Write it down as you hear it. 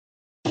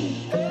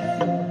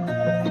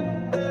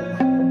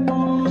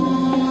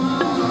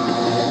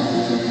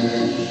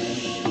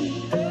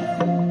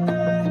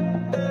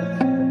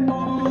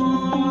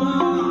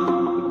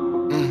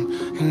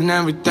And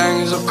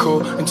everything is so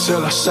cool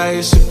until I say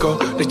it's a go.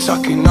 They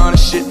talking all the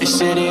shit, they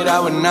said that I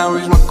would not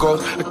reach my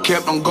goals. I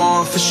kept on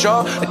going for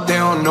sure, but they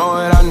don't know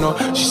what I know.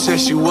 She said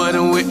she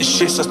wasn't with the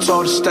shit, so I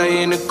told her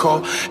stay in the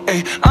cold.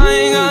 Ay, I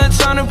ain't got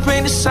time to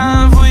paint the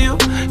sign for you,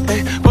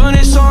 ay, but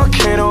it's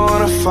okay, don't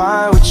wanna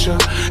fight with you.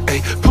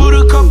 Ay, put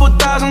a couple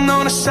thousand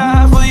on the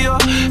side for you.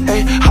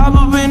 Ay, hop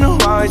up in the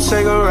Rari,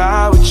 take a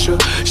ride with you.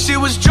 She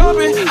was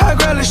dropping, I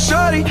grabbed a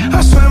shorty,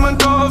 I swear my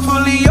door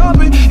fully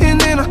open,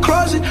 and in a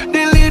closet,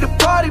 then leave the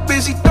party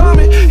busy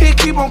thumbing. It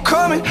keep on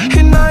coming,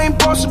 and I ain't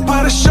bossing,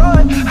 but I show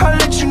it. I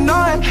let you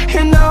know it,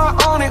 and now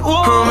I own it.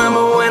 Ooh.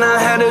 Remember when I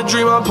had a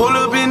dream, I pull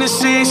up in the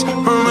six.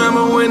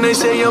 Remember when they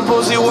say your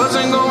pussy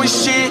wasn't going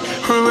shit.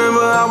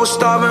 Remember I was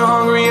starving,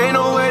 hungry, ain't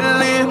no way to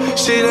live.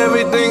 Shit,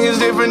 everything is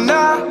different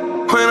now.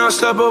 When I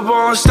step up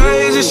on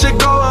stage, it should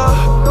go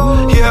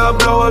up. Yeah, I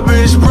blow a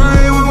bitch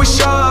brain when we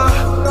show up.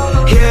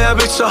 Yeah,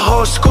 bitch, a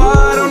whole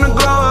squad on the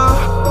glow up.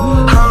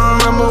 I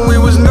remember we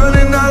was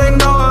nothing, now they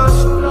know us.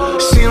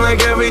 Seem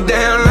like every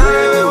damn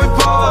night that we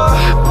pour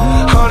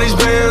up. All these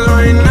bands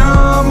right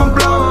now, I'ma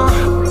blow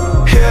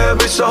up. Yeah,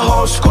 bitch, a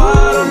whole squad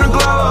on the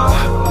glow up.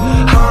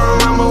 I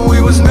remember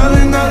we was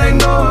nothing, now they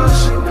know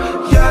us.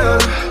 Yeah.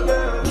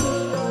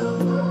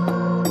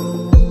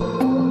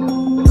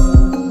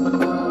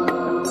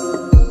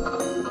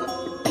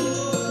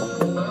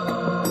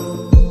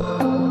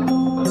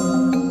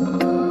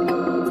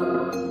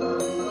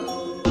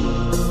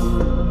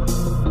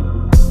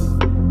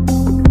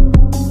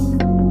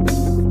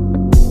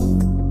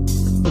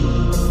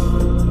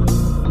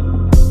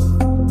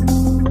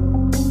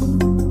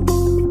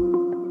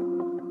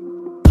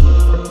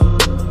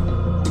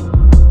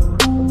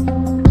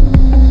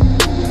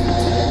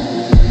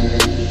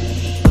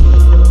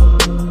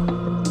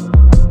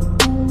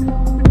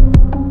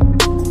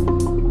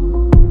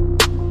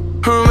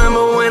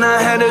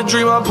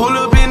 Dream, I pull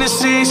up in the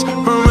six.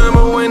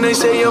 Remember when they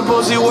say your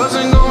pussy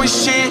wasn't going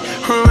shit.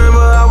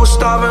 Remember I was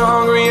starving,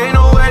 hungry, ain't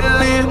no way to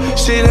live.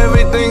 Shit,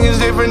 everything is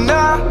different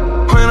now.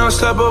 When I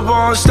step up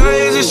on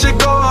stage, it should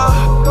go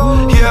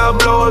up. Yeah, I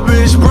blow a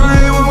bitch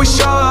brain when we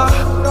show up.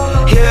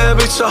 Yeah,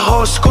 bitch, a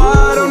whole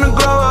squad on the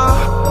glow up.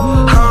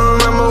 I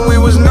remember we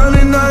was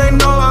nothing, now they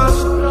know us.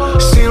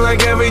 Seem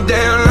like every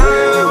damn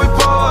night that we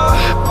pour up.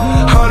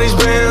 All these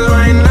bands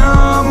right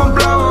now, I'ma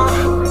blow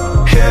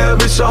up. Yeah,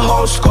 bitch, a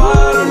whole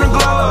squad on the glow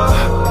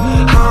up.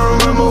 I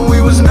remember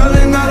we was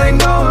nothing, now they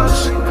know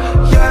us.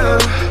 Yeah.